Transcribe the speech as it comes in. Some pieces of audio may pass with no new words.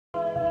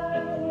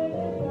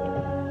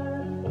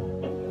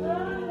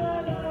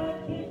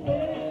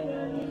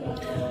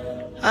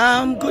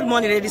Good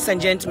morning, ladies and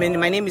gentlemen.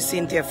 My name is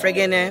Cynthia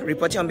Fregene,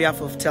 reporting on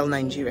behalf of Tell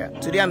Nigeria.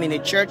 Today I'm in a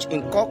church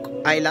in Cork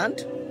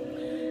Island,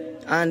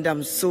 and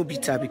I'm so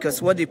bitter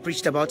because what they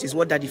preached about is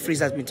what Daddy Freeze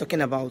has been talking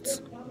about,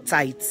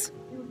 tithes.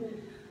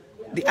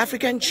 The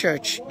African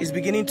church is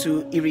beginning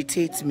to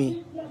irritate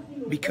me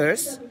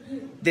because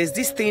there's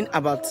this thing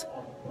about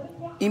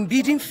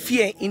imbidding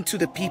fear into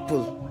the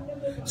people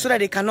so that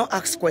they cannot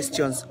ask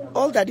questions.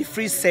 All Daddy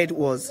Freeze said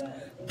was,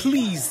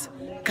 please,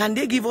 can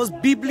they give us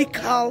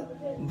biblical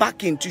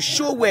backing to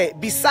show where,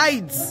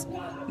 besides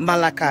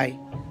Malachi,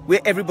 where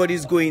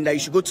everybody's going, that you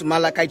should go to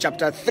Malachi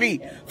chapter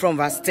 3 from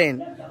verse 10.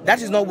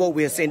 That is not what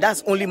we're saying.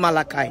 That's only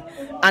Malachi,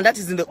 and that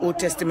is in the Old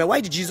Testament. Why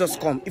did Jesus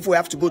come if we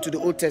have to go to the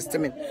Old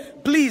Testament?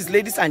 Please,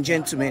 ladies and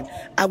gentlemen,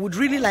 I would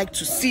really like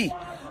to see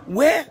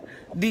where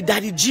the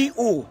Daddy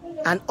G.O.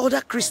 and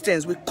other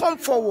Christians will come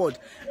forward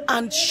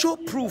and show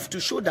proof to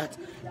show that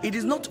it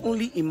is not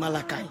only in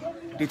Malachi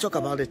they talk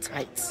about the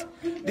tithes.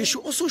 They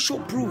should also show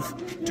proof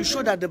to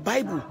show that the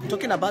Bible,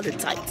 talking about the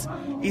tithes,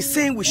 is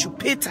saying we should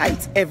pay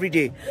tithes every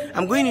day.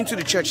 I'm going into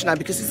the church now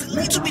because it's a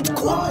little bit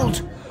cold.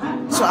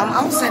 So I'm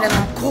outside and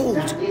I'm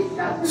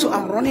cold. So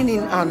I'm running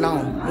in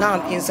now. Now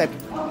I'm inside.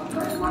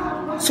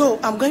 So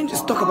I'm going to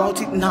talk about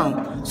it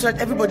now so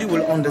that everybody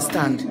will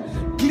understand.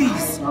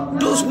 Please,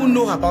 those who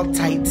know about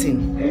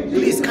tithing,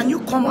 please, can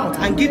you come out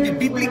and give the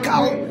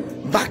biblical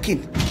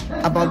backing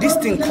about this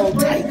thing called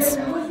tithes?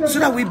 So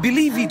that we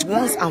believe it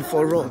once and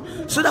for all.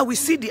 So that we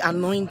see the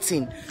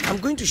anointing. I'm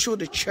going to show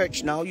the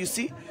church now. You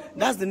see,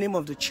 that's the name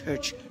of the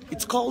church.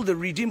 It's called the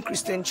Redeemed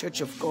Christian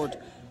Church of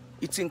God.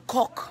 It's in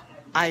Cork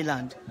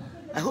Island.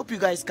 I hope you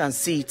guys can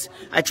see it.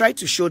 I tried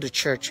to show the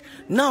church.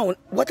 Now,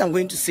 what I'm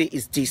going to say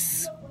is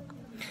this.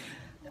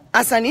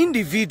 As an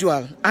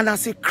individual and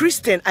as a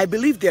Christian, I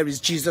believe there is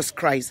Jesus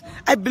Christ.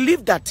 I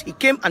believe that he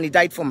came and he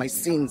died for my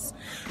sins.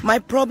 My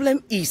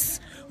problem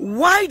is,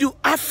 why do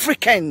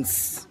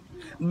Africans,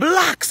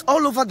 blacks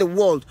all over the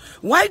world,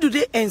 why do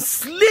they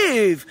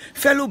enslave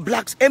fellow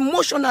blacks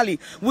emotionally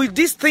with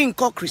this thing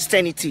called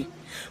Christianity?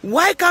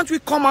 Why can't we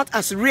come out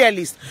as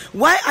realists?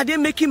 Why are they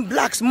making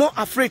blacks more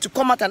afraid to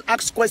come out and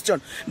ask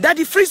questions?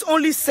 Daddy Freeze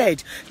only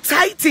said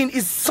tithing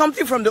is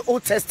something from the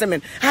Old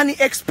Testament, and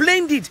he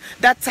explained it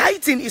that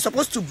tithing is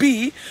supposed to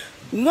be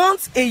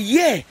once a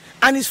year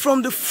and it's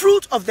from the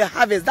fruit of the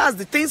harvest. That's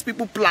the things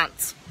people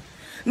plant.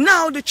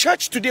 Now the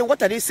church today,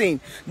 what are they saying?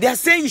 They are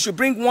saying you should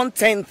bring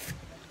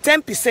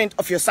 10%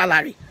 of your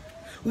salary.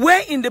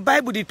 Where in the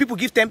Bible did people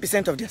give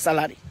 10% of their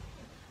salary?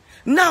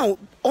 Now,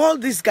 all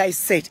these guys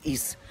said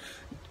is,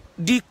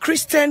 the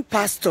Christian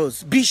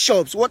pastors,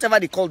 bishops, whatever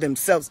they call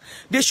themselves,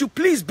 they should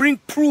please bring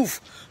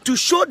proof to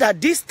show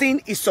that this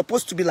thing is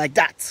supposed to be like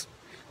that.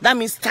 That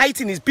means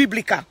tithing is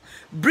biblical.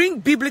 Bring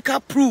biblical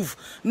proof,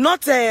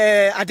 not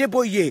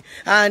Adeboye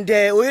and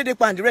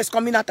Oyedepo and the rest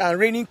coming out and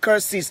raining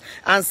curses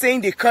and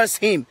saying they curse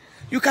him.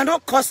 You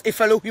cannot curse a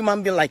fellow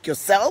human being like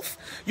yourself.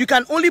 You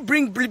can only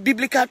bring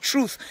biblical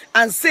truth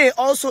and say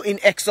also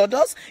in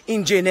Exodus,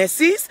 in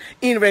Genesis,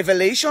 in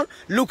Revelation,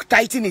 look,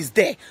 tithing is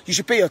there. You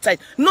should pay your tithe.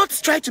 Not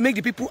try to make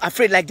the people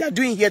afraid like they are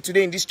doing here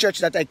today in this church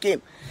that I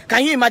came.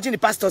 Can you imagine the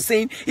pastor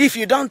saying, if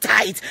you don't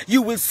tithe,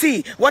 you will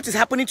see what is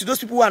happening to those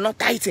people who are not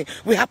tithing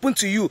will happen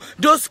to you.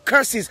 Those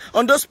curses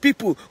on those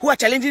people who are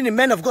challenging the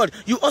men of God,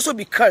 you also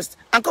be cursed.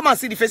 And come and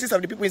see the faces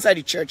of the people inside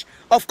the church.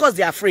 Of course,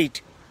 they are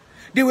afraid.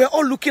 They were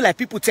all looking like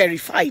people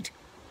terrified.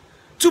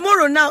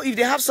 Tomorrow now, if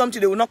they have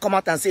something, they will not come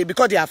out and say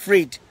because they are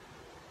afraid.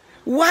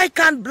 Why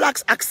can't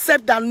blacks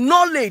accept that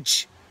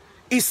knowledge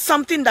is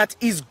something that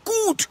is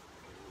good?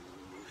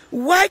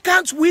 Why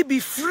can't we be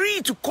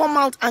free to come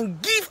out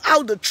and give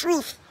out the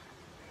truth?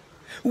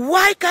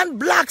 Why can't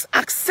blacks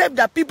accept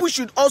that people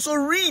should also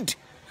read?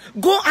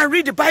 Go and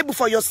read the Bible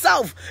for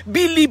yourself.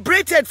 Be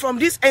liberated from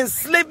this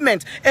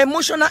enslavement,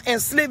 emotional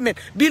enslavement.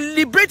 Be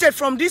liberated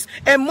from this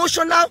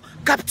emotional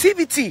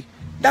captivity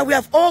that we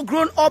have all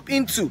grown up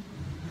into.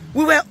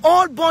 We were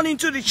all born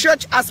into the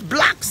church as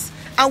blacks,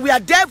 and we are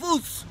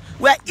devils.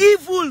 We are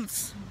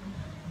evils.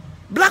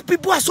 Black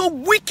people are so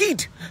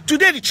wicked.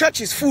 Today the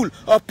church is full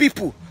of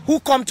people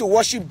who come to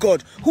worship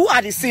God. Who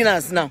are the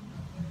sinners now?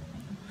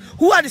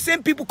 Who are the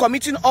same people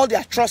committing all the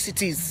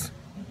atrocities?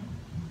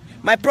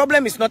 My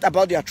problem is not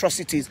about the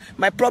atrocities.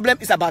 My problem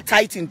is about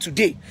tithing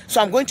today. So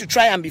I'm going to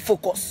try and be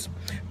focused.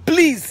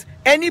 Please,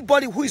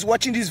 anybody who is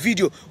watching this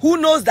video, who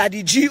knows that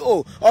the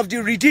GO of the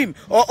Redeem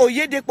or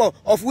Oyedepo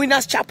of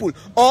Winners Chapel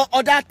or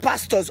other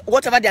pastors,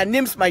 whatever their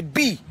names might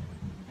be,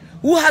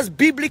 who has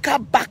biblical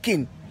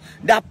backing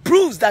that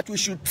proves that we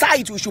should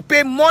tithe, we should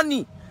pay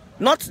money,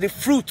 not the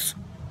fruit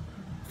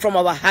from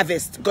our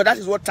harvest. Because that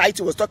is what tithe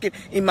was talking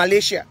in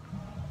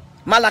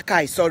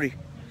Malachi, sorry.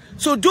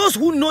 So those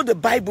who know the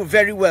Bible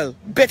very well,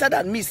 better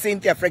than me,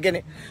 Cynthia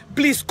Fregene,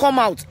 please come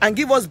out and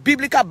give us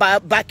biblical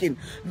backing.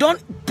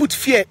 Don't put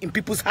fear in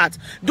people's hearts.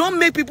 Don't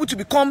make people to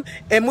become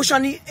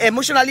emotionally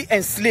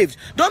enslaved.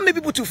 Don't make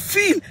people to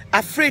feel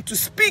afraid to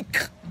speak,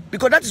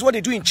 because that is what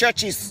they do in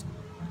churches.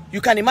 You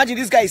can imagine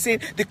this guy is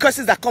saying the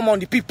curses that come on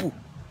the people.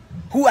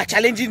 who are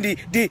challenging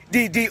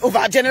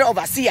the general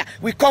overseer,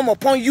 we come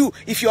upon you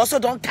if you also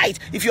don't tithe,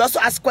 if you also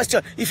ask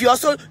questions, if you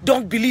also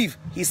don't believe.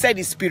 He said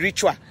it's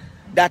spiritual,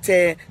 that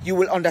you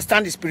will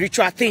understand the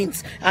spiritual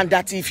things, and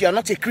that if you're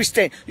not a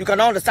Christian, you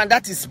cannot understand.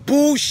 That is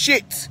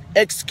bullshit.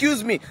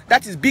 Excuse me,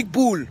 that is big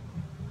bull.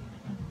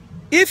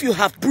 If you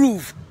have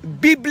proof,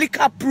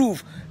 biblical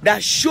proof,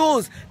 that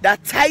shows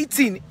that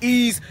tithing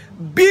is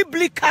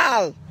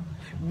biblical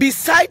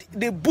beside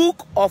the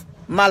book of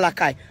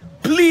Malachi,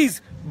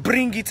 please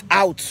bring it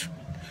out.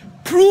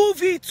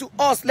 Prove it to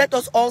us. Let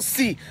us all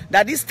see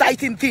that this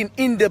tithing thing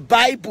in the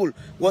Bible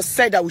was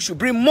said that we should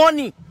bring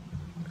money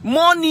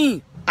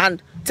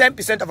and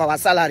 10% of our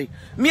salary.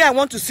 Me, I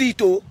want to see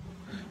it all.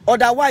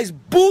 Otherwise,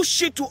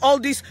 bullshit to all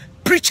these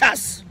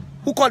preachers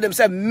who call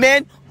themselves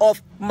men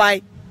of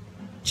my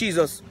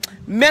Jesus,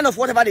 men of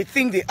whatever they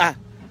think they are.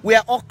 We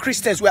are all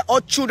Christians. We are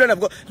all children of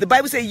God. The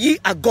Bible says, ye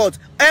are gods.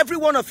 Every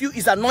one of you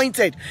is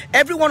anointed.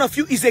 Every one of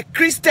you is a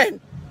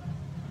Christian.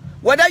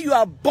 Whether you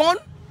are born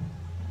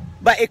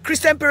by a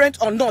Christian parent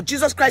or not,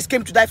 Jesus Christ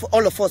came to die for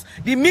all of us.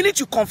 The minute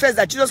you confess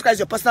that Jesus Christ is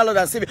your personal Lord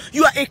and Savior,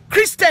 you are a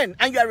Christian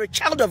and you are a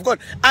child of God.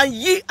 And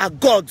ye are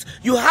gods.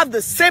 You have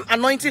the same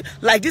anointing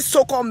like these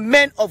so-called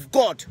men of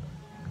God.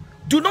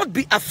 Do not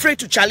be afraid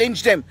to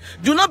challenge them.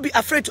 Do not be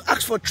afraid to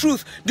ask for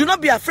truth. Do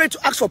not be afraid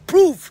to ask for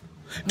proof.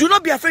 Do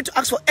not be afraid to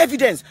ask for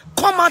evidence.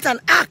 Come out and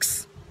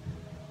ask.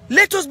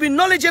 Let us be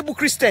knowledgeable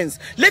Christians.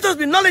 Let us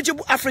be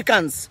knowledgeable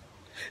Africans.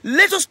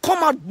 Let us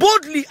come out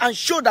boldly and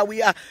show that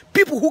we are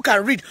people who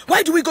can read.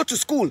 Why do we go to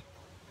school?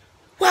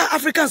 Why are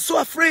Africans so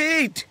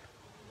afraid?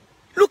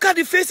 Look at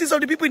the faces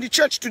of the people in the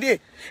church today.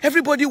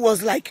 Everybody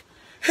was like,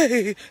 hey,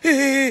 hey,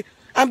 hey.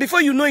 And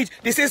before you know it,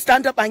 they say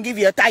stand up and give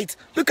your tithe.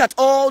 Look at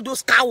all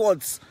those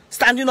cowards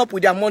standing up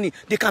with their money.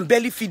 They can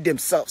barely feed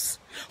themselves.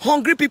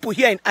 Hungry people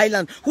here in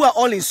Ireland who are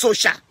all in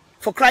social,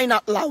 for crying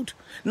out loud.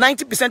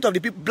 90% of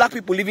the people, black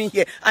people living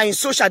here are in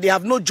social. They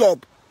have no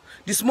job.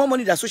 The small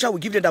money that social will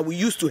give them that we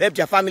use to help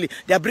their family,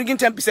 they are bringing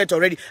 10%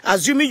 already.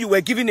 Assuming you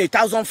were giving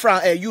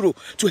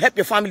 €1,000 to help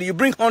your family, you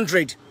bring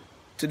 100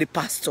 to the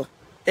pastor.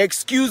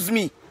 Excuse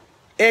me.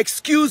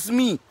 Excuse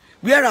me.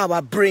 Where are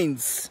our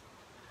brains?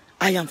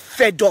 I am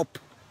fed up.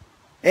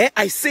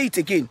 I say it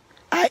again.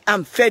 I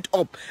am fed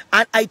up.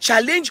 And I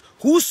challenge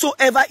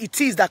whosoever it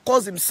is that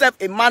calls himself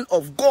a man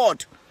of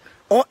God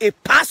or a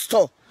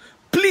pastor,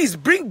 please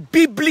bring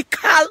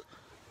biblical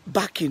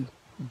backing.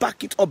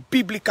 Back it up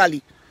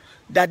biblically.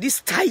 That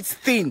this tithe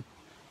thing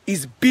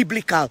is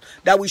biblical.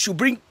 That we should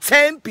bring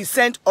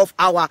 10% of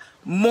our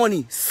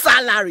money,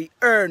 salary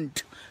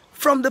earned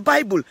from the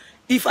Bible.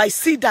 If I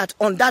see that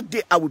on that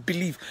day, I will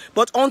believe.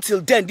 But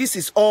until then, this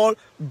is all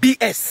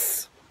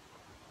BS.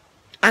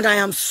 And I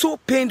am so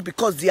pained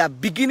because they are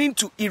beginning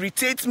to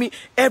irritate me.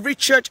 Every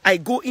church I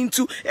go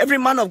into, every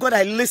man of God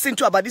I listen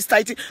to about this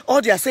tithing,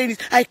 all they are saying is,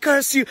 I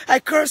curse you, I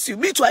curse you.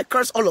 Me too, I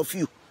curse all of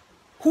you.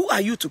 Who are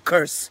you to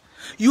curse?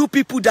 You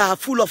people that are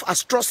full of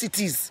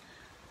atrocities.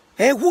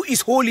 Who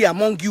is holy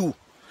among you?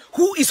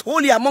 Who is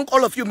holy among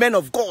all of you men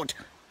of God?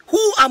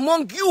 Who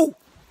among you?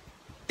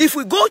 If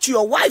we go to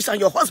your wives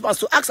and your husbands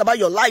to ask about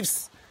your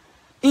lives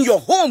in your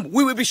home,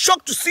 we will be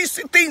shocked to see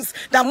things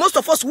that most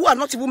of us who are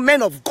not even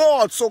men of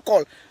God,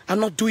 so-called, are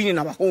not doing in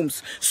our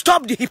homes.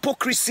 Stop the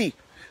hypocrisy.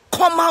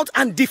 Come out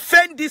and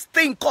defend this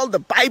thing called the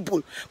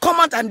Bible. Come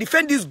out and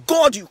defend this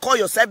God you call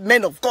yourself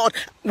men of God,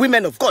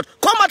 women of God.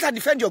 Come out and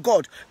defend your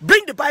God.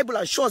 Bring the Bible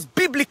and show us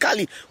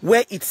biblically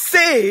where it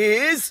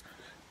says,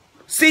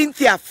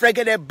 Cynthia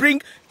Fregene, bring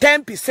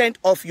 10%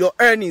 of your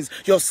earnings,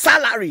 your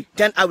salary,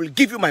 then I will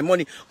give you my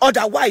money.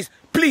 Otherwise,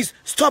 please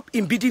stop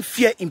embedding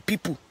fear in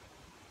people.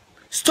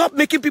 Stop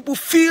making people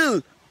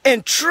feel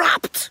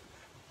entrapped.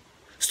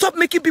 Stop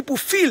making people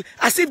feel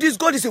as if this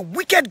God is a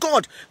wicked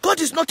God.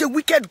 God is not a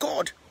wicked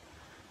God.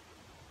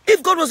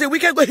 If God was a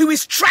wicked God, he will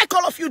strike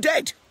all of you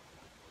dead.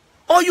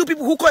 All you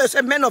people who call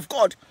yourself men of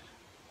God.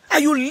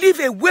 And you live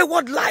a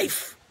wayward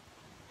life.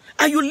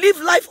 And you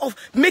live life of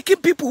making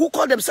people who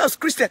call themselves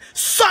Christian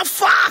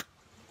suffer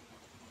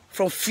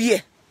from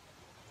fear.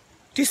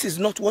 This is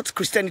not what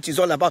Christianity is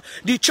all about.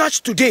 The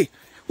church today,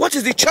 what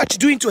is the church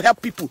doing to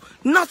help people?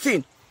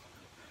 Nothing.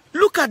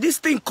 Look at this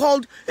thing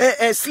called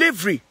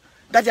slavery.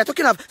 That they are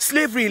talking of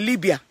slavery in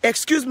Libya.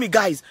 Excuse me,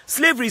 guys.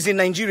 Slavery is in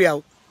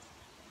Nigeria.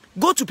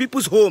 Go to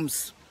people's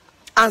homes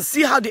and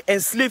see how they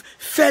enslave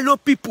fellow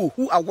people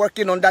who are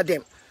working under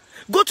them.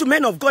 Go to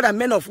men of God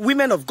and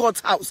women of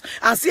God's house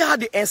and see how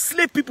they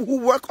enslave people who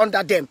work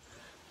under them.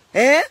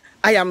 I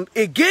am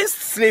against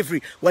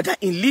slavery, whether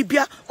in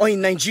Libya or in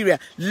Nigeria.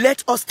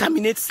 Let us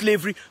terminate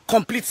slavery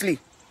completely.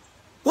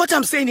 What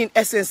I'm saying in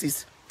essence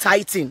is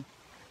tithing.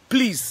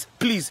 Please,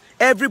 please,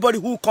 everybody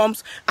who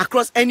comes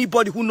across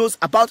anybody who knows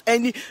about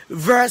any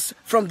verse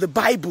from the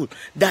Bible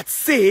that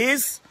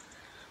says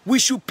we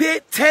should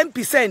pay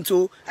 10%,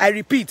 oh, I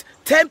repeat,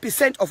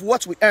 10% of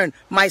what we earn,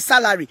 my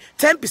salary,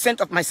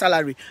 10% of my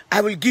salary,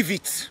 I will give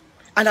it.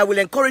 And I will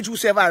encourage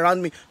whoever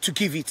around me to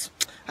give it.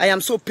 I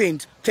am so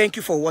pained. Thank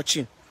you for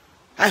watching.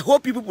 I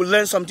hope people will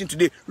learn something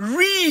today.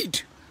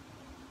 Read.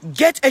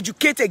 Get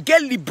educated.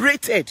 Get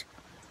liberated.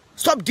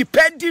 Stop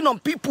depending on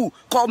people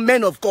called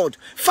men of God.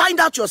 Find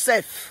out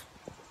yourself.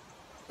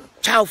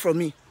 Ciao from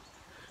me.